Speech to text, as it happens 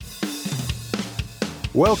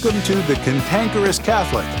Welcome to The Cantankerous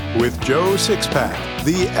Catholic with Joe Sixpack,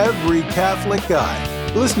 the every Catholic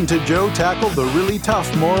guy. Listen to Joe tackle the really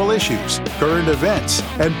tough moral issues, current events,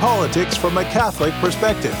 and politics from a Catholic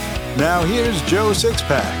perspective. Now here's Joe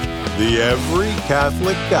Sixpack, the every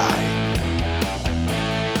Catholic guy.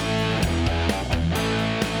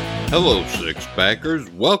 Hello, Six-Packers.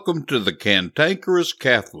 Welcome to The Cantankerous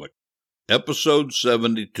Catholic, Episode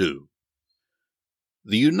 72.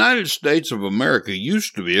 The United States of America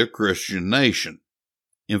used to be a Christian nation.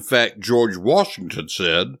 In fact, George Washington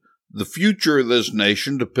said, "The future of this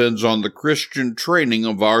nation depends on the Christian training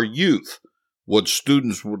of our youth. What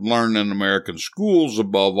students would learn in American schools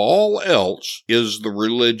above all else is the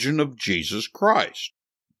religion of Jesus Christ."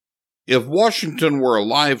 If Washington were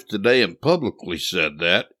alive today and publicly said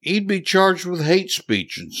that, he'd be charged with hate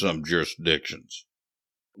speech in some jurisdictions.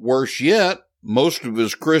 Worse yet, most of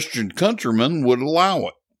his Christian countrymen would allow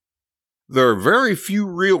it. There are very few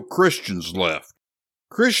real Christians left.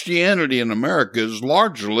 Christianity in America is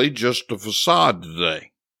largely just a facade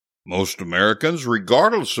today. Most Americans,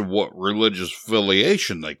 regardless of what religious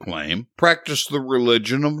affiliation they claim, practice the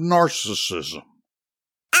religion of narcissism.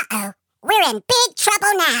 Uh-oh, we're in big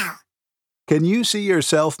trouble now. Can you see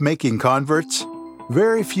yourself making converts?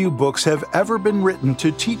 Very few books have ever been written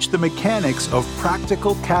to teach the mechanics of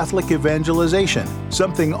practical Catholic evangelization,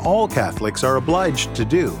 something all Catholics are obliged to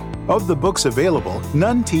do. Of the books available,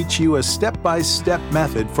 none teach you a step-by-step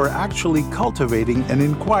method for actually cultivating an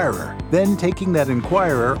inquirer, then taking that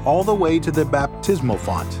inquirer all the way to the baptismal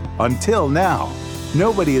font. Until now,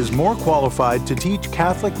 nobody is more qualified to teach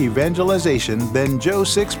Catholic evangelization than Joe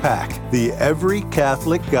Sixpack, the every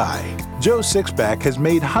Catholic guy. Joe Sixpack has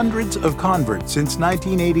made hundreds of converts since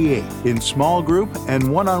 1988 in small group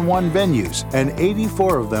and one-on-one venues, and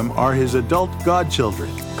 84 of them are his adult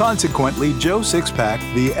godchildren. Consequently, Joe Sixpack,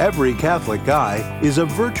 the every Catholic guy, is a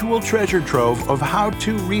virtual treasure trove of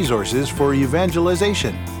how-to resources for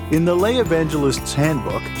evangelization. In the Lay Evangelist's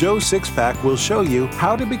Handbook, Joe Sixpack will show you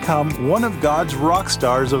how to become one of God's rock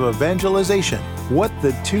stars of evangelization, what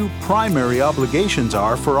the two primary obligations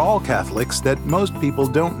are for all Catholics that most people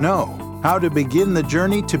don't know, how to begin the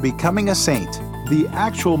journey to becoming a saint, the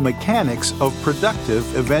actual mechanics of productive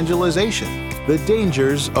evangelization, the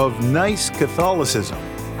dangers of nice Catholicism,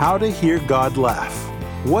 how to hear God laugh,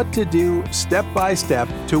 what to do step by step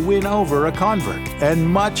to win over a convert, and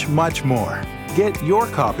much, much more. Get your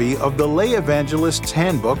copy of the Lay Evangelist's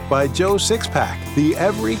Handbook by Joe Sixpack, the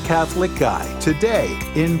every Catholic guy, today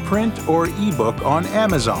in print or ebook on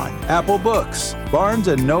Amazon, Apple Books, Barnes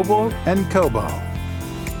 & Noble, and Kobo.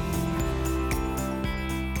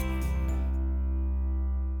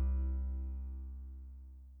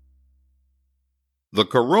 The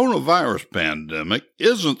coronavirus pandemic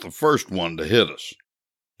isn't the first one to hit us.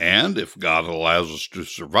 And if God allows us to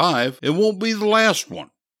survive, it won't be the last one.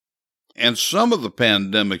 And some of the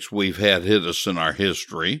pandemics we've had hit us in our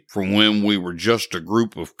history, from when we were just a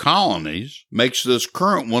group of colonies, makes this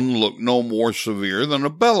current one look no more severe than a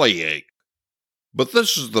bellyache. But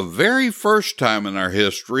this is the very first time in our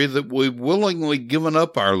history that we've willingly given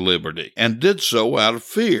up our liberty, and did so out of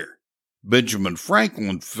fear. Benjamin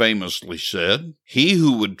Franklin famously said, "He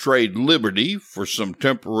who would trade liberty for some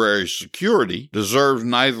temporary security deserves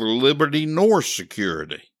neither liberty nor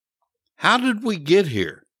security." How did we get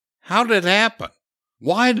here? How did it happen?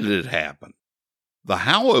 Why did it happen? The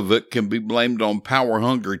how of it can be blamed on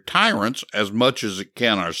power-hungry tyrants as much as it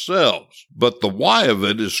can ourselves, but the why of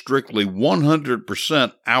it is strictly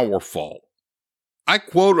 100% our fault. I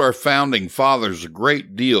quote our founding fathers a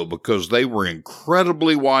great deal because they were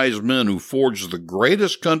incredibly wise men who forged the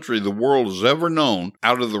greatest country the world has ever known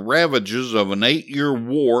out of the ravages of an 8-year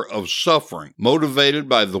war of suffering, motivated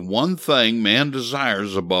by the one thing man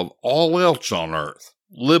desires above all else on earth: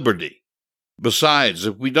 liberty. Besides,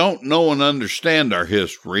 if we don't know and understand our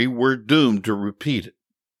history, we're doomed to repeat it.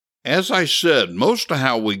 As I said, most of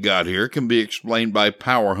how we got here can be explained by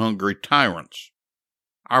power-hungry tyrants.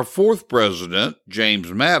 Our fourth president,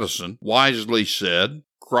 James Madison, wisely said,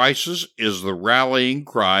 "Crisis is the rallying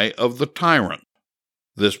cry of the tyrant."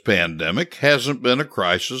 This pandemic hasn't been a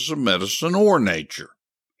crisis of medicine or nature.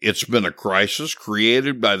 It's been a crisis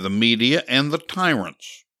created by the media and the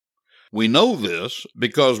tyrants. We know this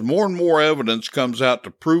because more and more evidence comes out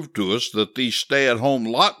to prove to us that these stay-at-home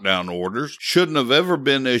lockdown orders shouldn't have ever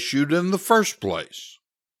been issued in the first place.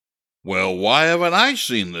 Well, why haven't I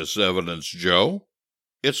seen this evidence, Joe?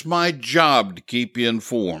 It's my job to keep you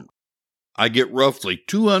informed. I get roughly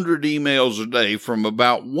 200 emails a day from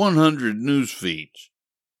about 100 news feeds.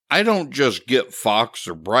 I don't just get Fox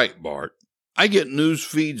or Breitbart. I get news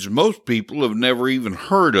feeds most people have never even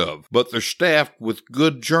heard of, but they're staffed with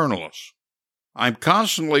good journalists. I'm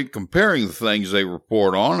constantly comparing the things they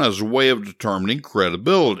report on as a way of determining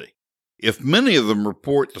credibility. If many of them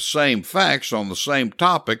report the same facts on the same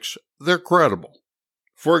topics, they're credible.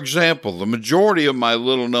 For example, the majority of my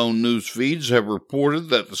little-known news feeds have reported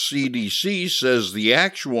that the CDC says the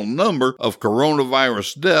actual number of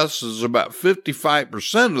coronavirus deaths is about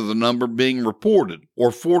 55% of the number being reported,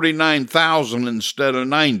 or 49,000 instead of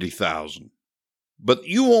 90,000. But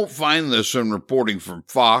you won't find this in reporting from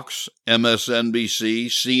Fox, MSNBC,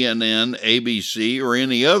 CNN, ABC, or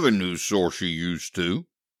any other news source you're used to.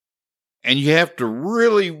 And you have to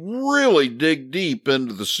really dig deep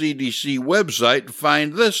into the CDC website to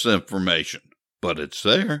find this information. But it's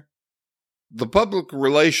there. The public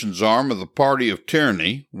relations arm of the Party of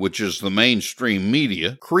Tyranny, which is the mainstream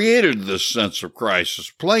media, created this sense of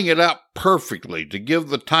crisis, playing it out perfectly to give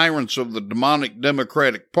the tyrants of the demonic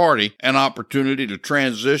Democratic Party an opportunity to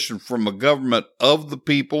transition from a government of the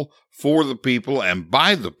people, for the people, and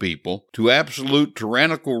by the people to absolute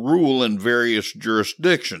tyrannical rule in various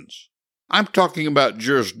jurisdictions. I'm talking about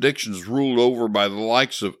jurisdictions ruled over by the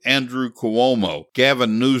likes of Andrew Cuomo,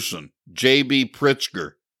 Gavin Newsom, J.B.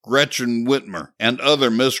 Pritzker, Gretchen Whitmer, and other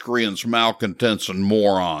miscreants, malcontents, and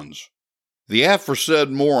morons. The aforesaid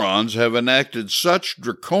morons have enacted such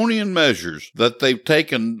draconian measures that they've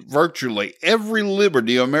taken virtually every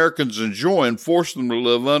liberty Americans enjoy and forced them to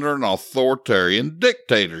live under an authoritarian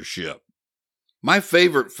dictatorship. My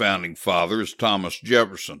favorite founding father is Thomas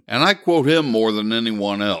Jefferson, and I quote him more than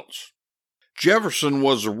anyone else. Jefferson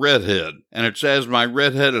was a redhead, and it's as my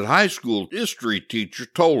redheaded high school history teacher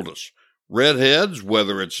told us, redheads,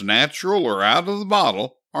 whether it's natural or out of the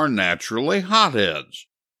bottle, are naturally hotheads.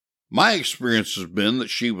 My experience has been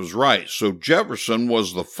that she was right, so Jefferson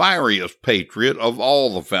was the fieriest patriot of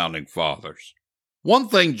all the founding fathers. One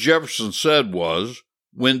thing Jefferson said was,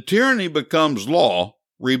 when tyranny becomes law,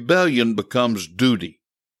 rebellion becomes duty.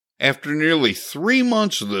 After nearly 3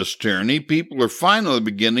 months of this tyranny, people are finally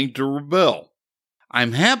beginning to rebel.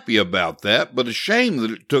 I'm happy about that, but ashamed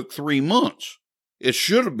that it took 3 months. It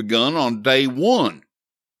should have begun on day 1.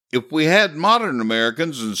 If we had modern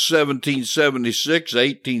Americans in 1776,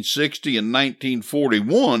 1860, and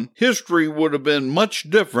 1941, history would have been much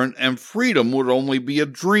different and freedom would only be a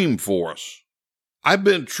dream for us. I've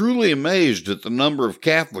been truly amazed at the number of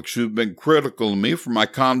Catholics who've been critical of me for my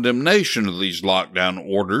condemnation of these lockdown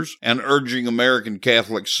orders and urging American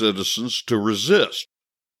Catholic citizens to resist.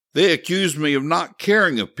 They accuse me of not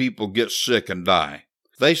caring if people get sick and die.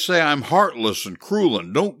 They say I'm heartless and cruel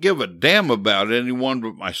and don't give a damn about anyone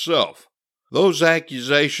but myself. Those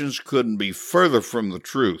accusations couldn't be further from the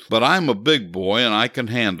truth, but I'm a big boy and I can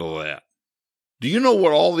handle that. Do you know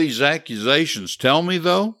what all these accusations tell me,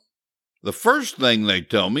 though? The first thing they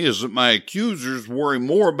tell me is that my accusers worry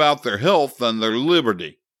more about their health than their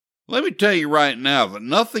liberty. Let me tell you right now that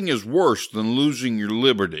nothing is worse than losing your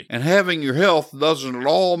liberty, and having your health doesn't at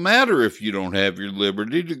all matter if you don't have your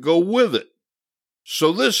liberty to go with it.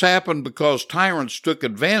 So this happened because tyrants took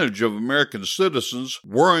advantage of American citizens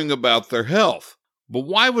worrying about their health. But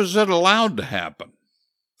why was that allowed to happen?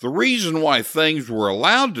 The reason why things were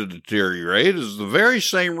allowed to deteriorate is the very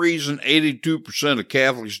same reason 82% of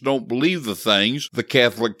Catholics don't believe the things the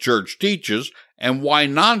Catholic Church teaches, and why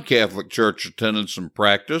non-Catholic church attendance and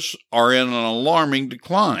practice are in an alarming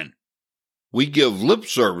decline. We give lip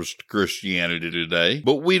service to Christianity today,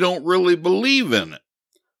 but we don't really believe in it.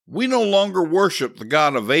 We no longer worship the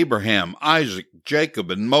God of Abraham, Isaac, Jacob,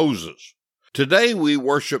 and Moses. Today we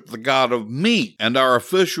worship the God of meat, and our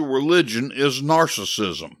official religion is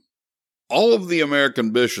Narcissism. All of the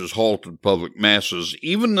American bishops halted public masses,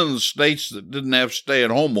 even in the states that didn't have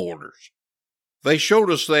stay-at-home orders. They showed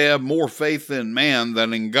us they have more faith in man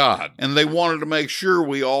than in God, and they wanted to make sure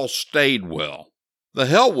we all stayed well. The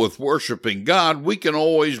hell with worshiping God, we can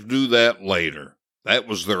always do that later. That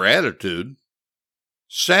was their attitude.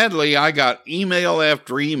 Sadly, I got email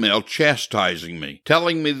after email chastising me,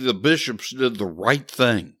 telling me the bishops did the right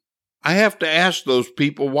thing. I have to ask those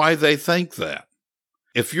people why they think that.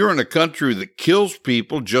 If you're in a country that kills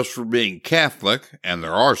people just for being Catholic, and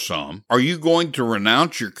there are some, are you going to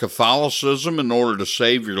renounce your Catholicism in order to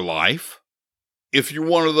save your life? If you're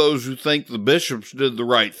one of those who think the bishops did the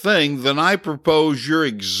right thing, then I propose you're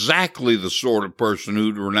exactly the sort of person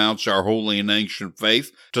who'd renounce our holy and ancient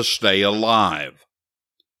faith to stay alive.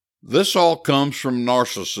 This all comes from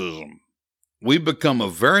narcissism. We become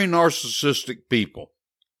a very narcissistic people.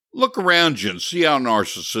 Look around you and see how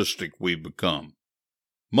narcissistic we've become.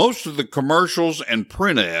 Most of the commercials and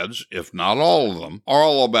print ads, if not all of them, are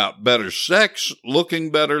all about better sex, looking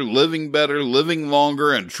better, living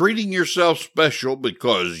longer, and treating yourself special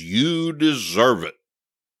because you deserve it.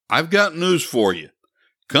 I've got news for you.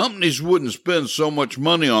 Companies wouldn't spend so much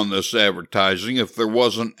money on this advertising if there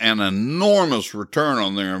wasn't an enormous return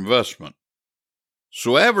on their investment.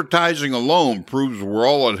 So advertising alone proves we're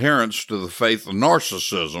all adherents to the faith of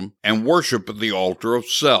narcissism and worship at the altar of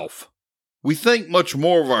self. We think much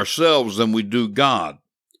more of ourselves than we do God.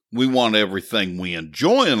 We want everything we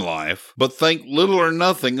enjoy in life, but think little or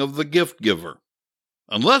nothing of the gift giver.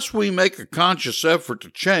 Unless we make a conscious effort to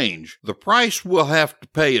change, the price we'll have to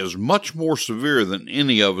pay is much more severe than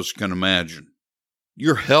any of us can imagine.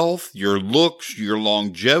 Your health, your looks, your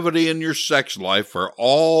longevity, and your sex life are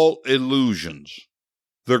all illusions.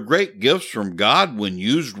 They're great gifts from God when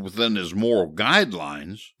used within His moral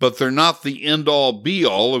guidelines, but they're not the end-all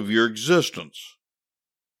be-all of your existence.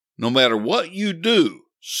 No matter what you do,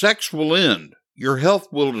 sex will end, your health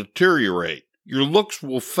will deteriorate, your looks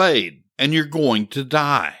will fade, and you're going to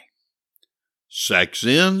die. Sex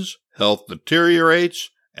ends, health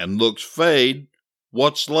deteriorates, and looks fade.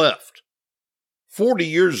 What's left? 40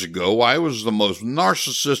 years ago, I was the most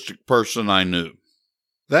narcissistic person I knew.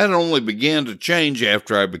 That only began to change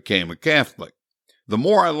after I became a Catholic. The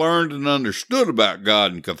more I learned and understood about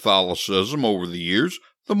God and Catholicism over the years,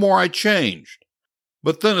 the more I changed.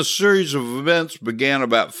 But then a series of events began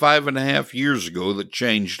about 5.5 years ago that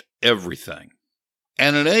changed everything.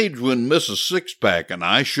 At an age when Mrs. Sixpack and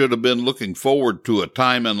I should have been looking forward to a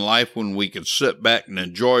time in life when we could sit back and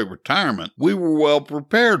enjoy retirement, we were well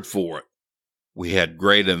prepared for it. We had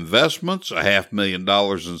great investments,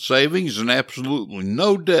 $500,000 in savings, and absolutely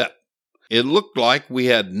no debt. It looked like we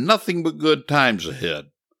had nothing but good times ahead.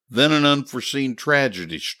 Then an unforeseen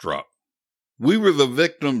tragedy struck. We were the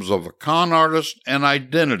victims of a con artist and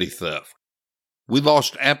identity theft. We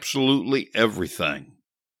lost absolutely everything.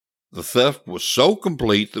 The theft was so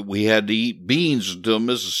complete that we had to eat beans until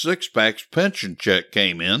Mrs. Sixpack's pension check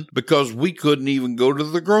came in because we couldn't even go to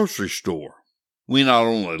the grocery store. We not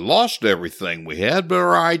only lost everything we had, but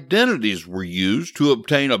our identities were used to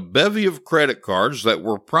obtain a bevy of credit cards that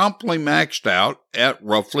were promptly maxed out at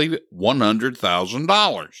roughly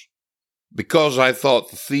 $100,000. Because I thought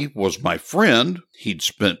the thief was my friend, he'd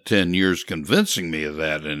spent 10 years convincing me of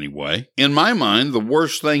that anyway, in my mind, the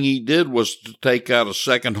worst thing he did was to take out a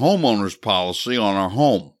second homeowner's policy on our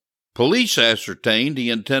home. Police ascertained he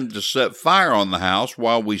intended to set fire on the house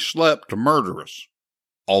while we slept to murder us.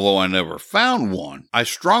 Although I never found one, I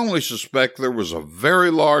strongly suspect there was a very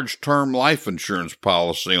large term life insurance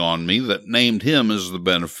policy on me that named him as the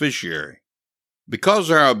beneficiary. Because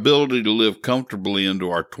our ability to live comfortably into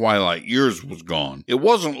our twilight years was gone, it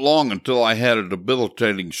wasn't long until I had a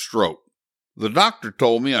debilitating stroke. The doctor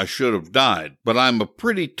told me I should have died, but I'm a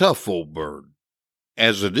pretty tough old bird.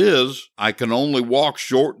 As it is, I can only walk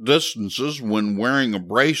short distances when wearing a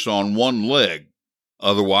brace on one leg.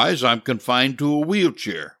 Otherwise, I'm confined to a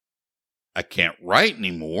wheelchair. I can't write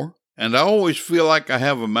anymore, and I always feel like I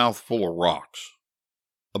have a mouthful of rocks.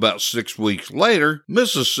 About 6 weeks later,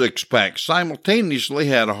 Mrs. Sixpack simultaneously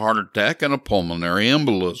had a heart attack and a pulmonary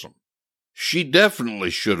embolism. She definitely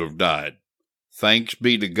should have died. Thanks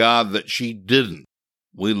be to God that she didn't.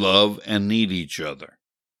 We love and need each other.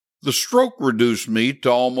 The stroke reduced me to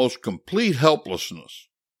almost complete helplessness.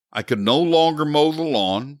 I could no longer mow the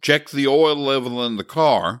lawn, check the oil level in the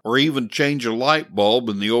car, or even change a light bulb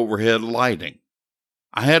in the overhead lighting.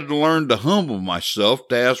 I had to learn to humble myself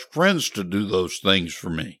to ask friends to do those things for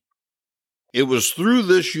me. It was through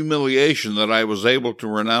this humiliation that I was able to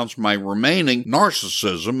renounce my remaining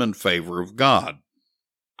narcissism in favor of God.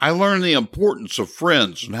 I learned the importance of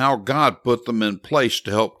friends and how God put them in place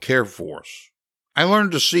to help care for us. I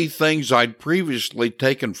learned to see things I'd previously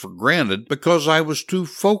taken for granted because I was too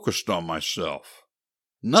focused on myself.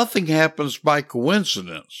 Nothing happens by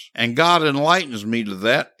coincidence, and God enlightens me to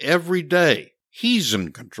that every day. He's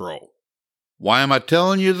in control. Why am I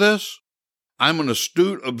telling you this? I'm an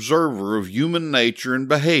astute observer of human nature and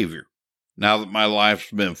behavior. Now that my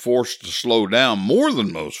life's been forced to slow down more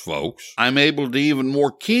than most folks, I'm able to even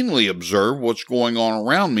more keenly observe what's going on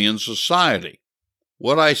around me in society.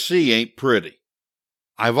 What I see ain't pretty.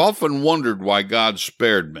 I've often wondered why God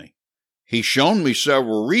spared me. He's shown me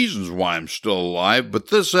several reasons why I'm still alive, but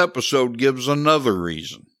this episode gives another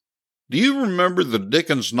reason. Do you remember the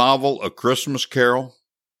Dickens novel A Christmas Carol?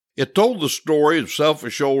 It told the story of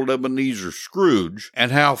selfish old Ebenezer Scrooge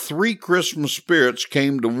and how 3 Christmas spirits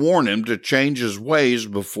came to warn him to change his ways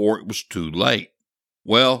before it was too late.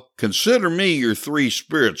 Well, consider me your 3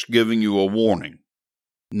 spirits giving you a warning.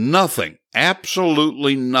 Nothing,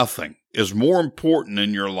 absolutely nothing, is more important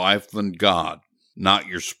in your life than God. Not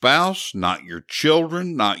your spouse, not your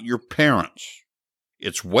children, not your parents.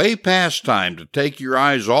 It's way past time to take your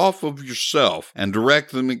eyes off of yourself and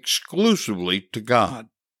direct them exclusively to God.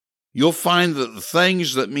 You'll find that the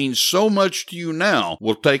things that mean so much to you now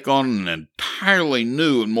will take on an entirely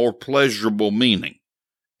new and more pleasurable meaning,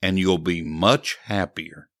 and you'll be much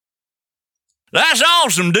happier. That's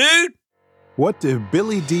awesome, dude! What do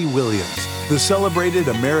Billy D. Williams, the celebrated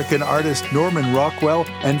American artist Norman Rockwell,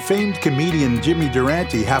 and famed comedian Jimmy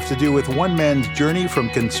Durante have to do with one man's journey from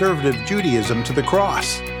conservative Judaism to the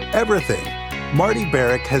cross? Everything. Marty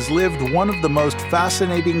Barrick has lived one of the most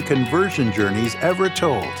fascinating conversion journeys ever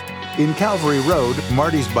told. In Calvary Road,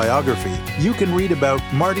 Marty's biography, you can read about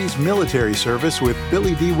Marty's military service with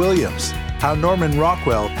Billy D. Williams, how Norman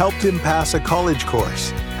Rockwell helped him pass a college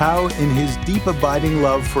course, how, in his deep abiding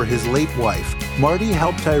love for his late wife, Marty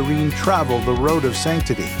helped Irene travel the road of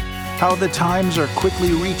sanctity, how the times are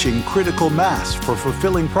quickly reaching critical mass for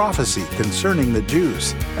fulfilling prophecy concerning the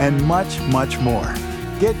Jews, and much, much more.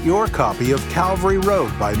 Get your copy of Calvary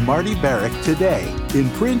Road by Marty Barrick today, in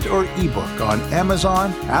print or ebook on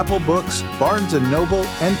Amazon, Apple Books, Barnes & Noble,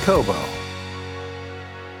 and Kobo.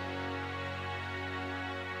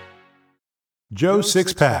 Joe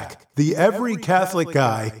Sixpack, the Every Catholic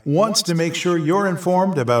Guy, wants to make sure you're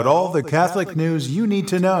informed about all the Catholic news you need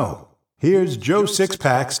to know. Here's Joe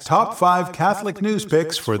Sixpack's top 5 Catholic news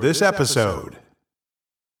picks for this episode.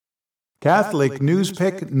 Catholic news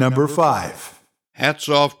pick number 5. Hats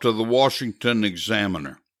off to the Washington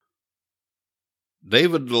Examiner.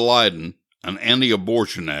 David Daleiden, an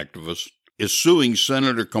anti-abortion activist, is suing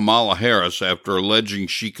Senator Kamala Harris after alleging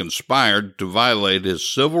she conspired to violate his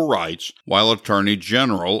civil rights while Attorney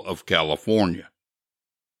General of California.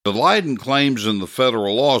 Daleiden claims in the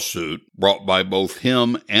federal lawsuit, brought by both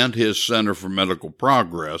him and his Center for Medical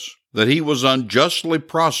Progress, that he was unjustly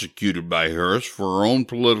prosecuted by Harris for her own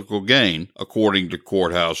political gain, according to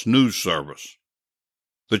Courthouse News Service.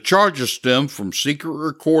 The charges stem from secret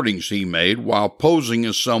recordings he made while posing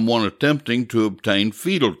as someone attempting to obtain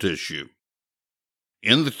fetal tissue.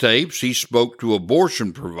 In the tapes, he spoke to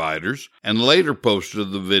abortion providers and later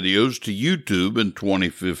posted the videos to YouTube in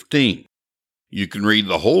 2015. You can read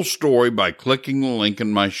the whole story by clicking the link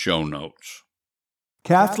in my show notes.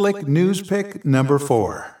 Catholic news pick number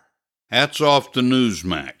 4. Hats off to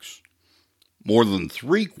Newsmax. More than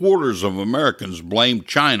 3/4 of Americans blame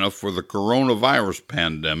China for the coronavirus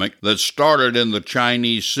pandemic that started in the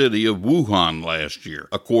Chinese city of Wuhan last year,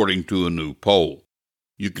 according to a new poll.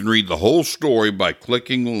 You can read the whole story by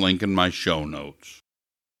clicking the link in my show notes.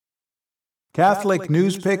 Catholic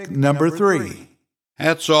news pick number 3.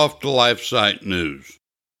 Hats off to LifeSite News.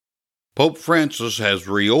 Pope Francis has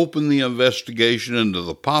reopened the investigation into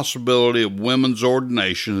the possibility of women's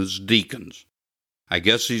ordination as deacons. I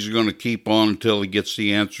guess he's going to keep on until he gets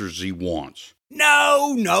the answers he wants.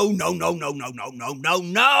 No!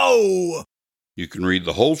 You can read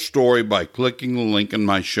the whole story by clicking the link in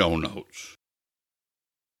my show notes.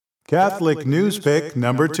 Catholic news pick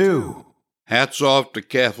number 2. Hats off to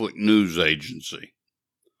Catholic News Agency.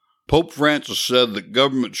 Pope Francis said that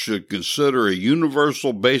government should consider a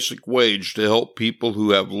universal basic wage to help people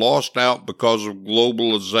who have lost out because of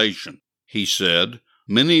globalization. He said,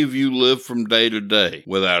 "Many of you live from day to day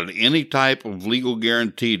without any type of legal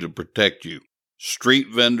guarantee to protect you. Street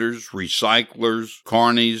vendors, recyclers,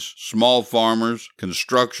 carnies, small farmers,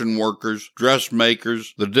 construction workers,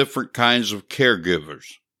 dressmakers, the different kinds of caregivers.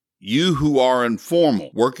 You who are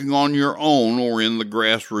informal, working on your own or in the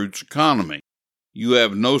grassroots economy. You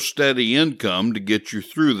have no steady income to get you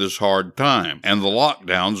through this hard time, and the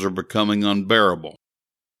lockdowns are becoming unbearable."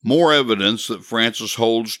 More evidence that Francis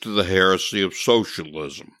holds to the heresy of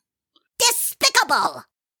socialism. Despicable!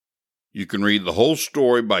 You can read the whole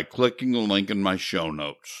story by clicking the link in my show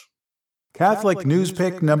notes. Catholic news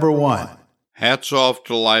pick number 1. Hats off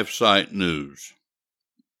to LifeSite News.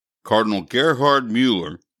 Cardinal Gerhard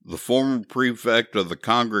Mueller, the former prefect of the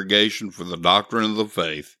Congregation for the Doctrine of the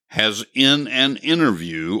Faith, has in an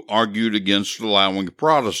interview argued against allowing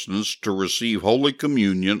Protestants to receive Holy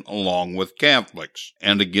Communion along with Catholics,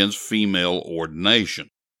 and against female ordination.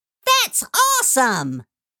 That's awesome!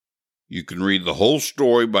 You can read the whole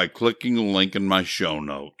story by clicking the link in my show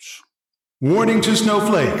notes. Warning to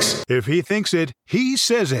snowflakes. If he thinks it, he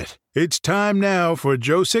says it. It's time now for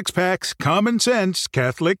Joe Sixpack's Common Sense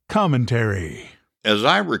Catholic Commentary. As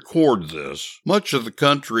I record this, much of the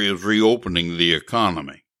country is reopening the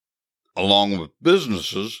economy. Along with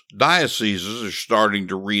businesses, dioceses are starting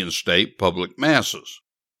to reinstate public masses.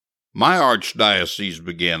 My archdiocese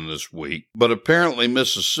began this week, but apparently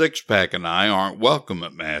Mrs. Sixpack and I aren't welcome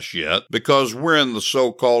at Mass yet because we're in the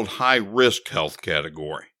so-called high-risk health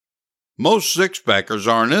category. Most six-packers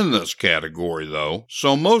aren't in this category, though,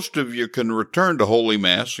 so most of you can return to Holy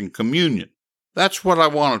Mass and Communion. That's what I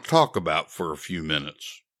want to talk about for a few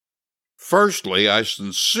minutes. Firstly, I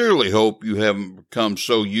sincerely hope you haven't become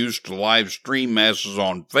so used to live stream masses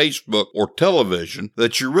on Facebook or television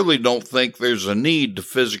that you really don't think there's a need to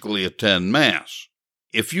physically attend Mass.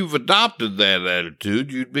 If you've adopted that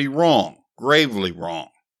attitude, you'd be wrong, gravely wrong.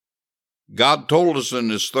 God told us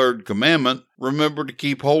in His third commandment, remember to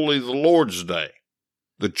keep holy the Lord's Day.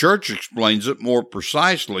 The Church explains it more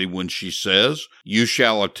precisely when she says, you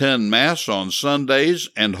shall attend Mass on Sundays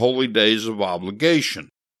and holy days of obligation.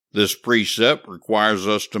 This precept requires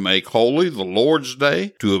us to make holy the Lord's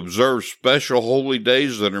Day, to observe special holy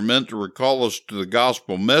days that are meant to recall us to the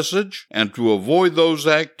gospel message, and to avoid those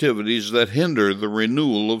activities that hinder the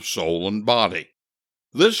renewal of soul and body.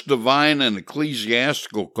 This divine and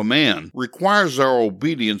ecclesiastical command requires our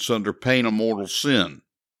obedience under pain of mortal sin.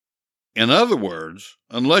 In other words,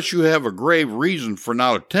 unless you have a grave reason for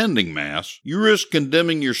not attending Mass, you risk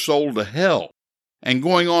condemning your soul to hell. And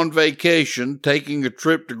going on vacation, taking a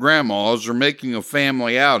trip to Grandma's, or making a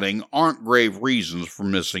family outing aren't grave reasons for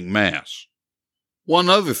missing Mass. One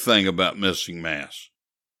other thing about missing Mass.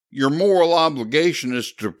 Your moral obligation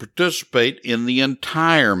is to participate in the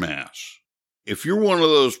entire Mass. If you're one of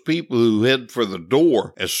those people who head for the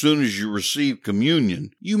door as soon as you receive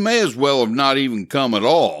communion, you may as well have not even come at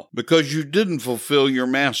all because you didn't fulfill your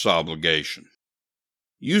Mass obligation.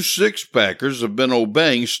 You six-packers have been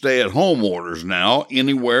obeying stay-at-home orders now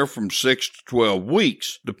anywhere from 6 to 12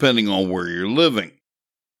 weeks, depending on where you're living.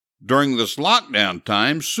 During this lockdown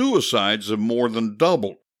time, suicides have more than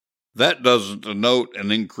doubled. That doesn't denote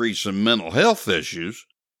an increase in mental health issues.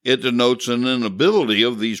 It denotes an inability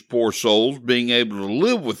of these poor souls being able to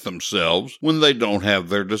live with themselves when they don't have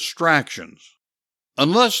their distractions.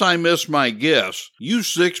 Unless I miss my guess, you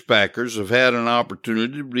six-packers have had an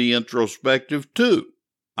opportunity to be introspective too.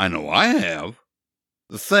 I know I have.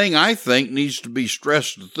 The thing I think needs to be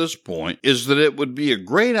stressed at this point is that it would be a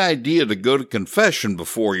great idea to go to confession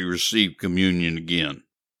before you receive communion again.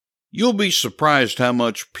 You'll be surprised how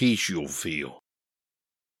much peace you'll feel.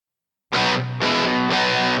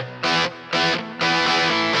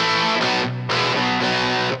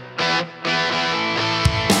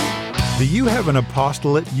 Do you have an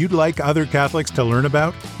apostolate you'd like other Catholics to learn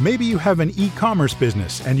about? Maybe you have an e-commerce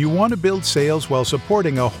business and you want to build sales while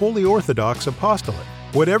supporting a Holy Orthodox apostolate.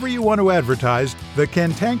 Whatever you want to advertise, The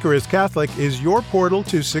Cantankerous Catholic is your portal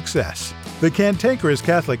to success. The Cantankerous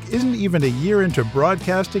Catholic isn't even a year into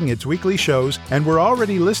broadcasting its weekly shows, and we're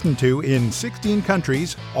already listened to in 16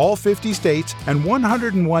 countries, all 50 states, and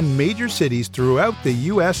 101 major cities throughout the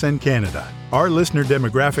U.S. and Canada. Our listener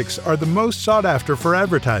demographics are the most sought after for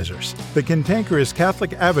advertisers. The Cantankerous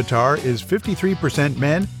Catholic avatar is 53%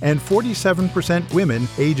 men and 47% women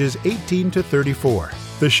ages 18 to 34.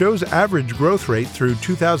 The show's average growth rate through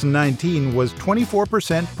 2019 was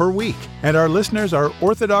 24% per week, and our listeners are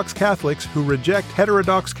Orthodox Catholics who reject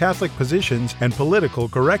heterodox Catholic positions and political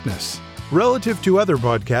correctness. Relative to other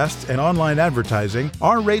podcasts and online advertising,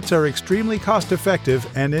 our rates are extremely cost-effective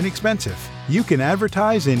and inexpensive. You can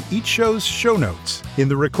advertise in each show's show notes, in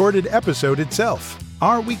the recorded episode itself,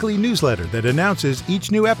 our weekly newsletter that announces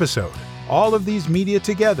each new episode, all of these media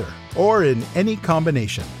together, or in any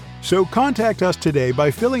combination. So contact us today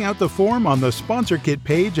by filling out the form on the Sponsor Kit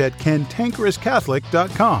page at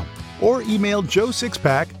cantankerouscatholic.com or email Joe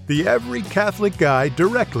Sixpack, the Every Catholic Guy,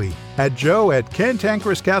 directly at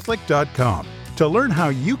joe@cantankerouscatholic.com to learn how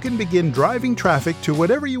you can begin driving traffic to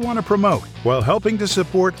whatever you want to promote while helping to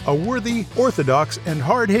support a worthy, orthodox, and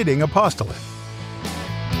hard-hitting apostolate.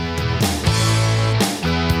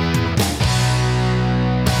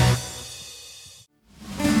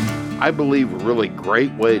 I believe a really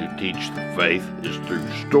great way to teach the faith is through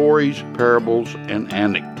stories, parables, and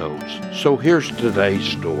anecdotes. So here's today's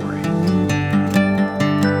story.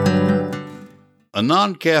 A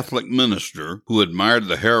non-Catholic minister who admired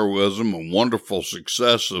the heroism and wonderful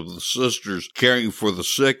success of the sisters caring for the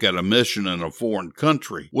sick at a mission in a foreign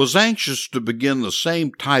country was anxious to begin the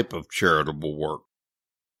same type of charitable work.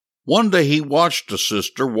 One day he watched a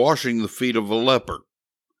sister washing the feet of a leper.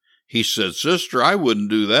 He said, "Sister, I wouldn't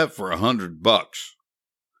do that for $100.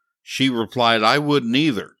 She replied, "I wouldn't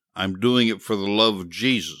either. I'm doing it for the love of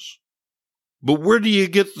Jesus." "But where do you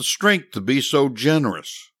get the strength to be so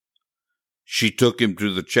generous?" She took him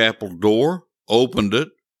to the chapel door, opened it,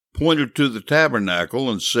 pointed to the tabernacle,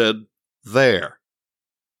 and said, "There."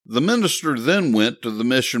 The minister then went to the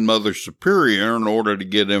mission Mother Superior in order to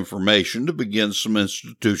get information to begin some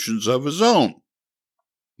institutions of his own.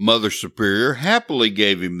 Mother Superior happily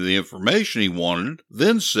gave him the information he wanted,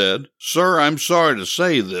 then said, "Sir, I'm sorry to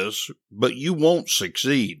say this, but you won't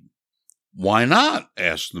succeed." "Why not?"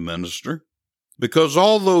 asked the minister. "Because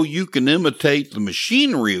although you can imitate the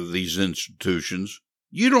machinery of these institutions,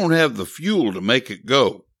 you don't have the fuel to make it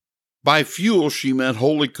go." By fuel, she meant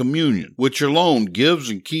Holy Communion, which alone gives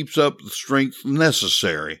and keeps up the strength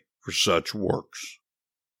necessary for such works.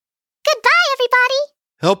 Goodbye, everybody.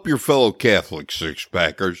 Help your fellow Catholic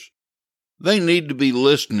six-packers. They need to be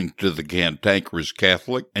listening to the Cantankerous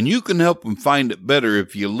Catholic, and you can help them find it better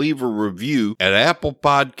if you leave a review at Apple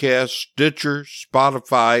Podcasts, Stitcher,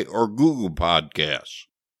 Spotify, or Google Podcasts.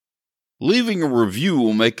 Leaving a review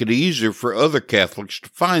will make it easier for other Catholics to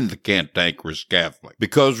find the Cantankerous Catholic,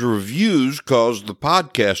 because reviews cause the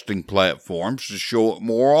podcasting platforms to show it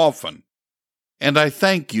more often. And I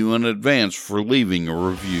thank you in advance for leaving a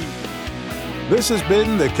review. This has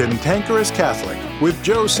been The Cantankerous Catholic with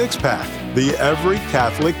Joe Sixpack, the Every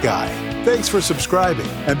Catholic Guy. Thanks for subscribing,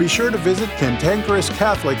 and be sure to visit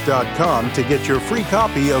cantankerouscatholic.com to get your free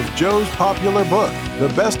copy of Joe's popular book,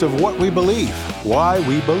 The Best of What We Believe, Why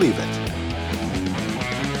We Believe It.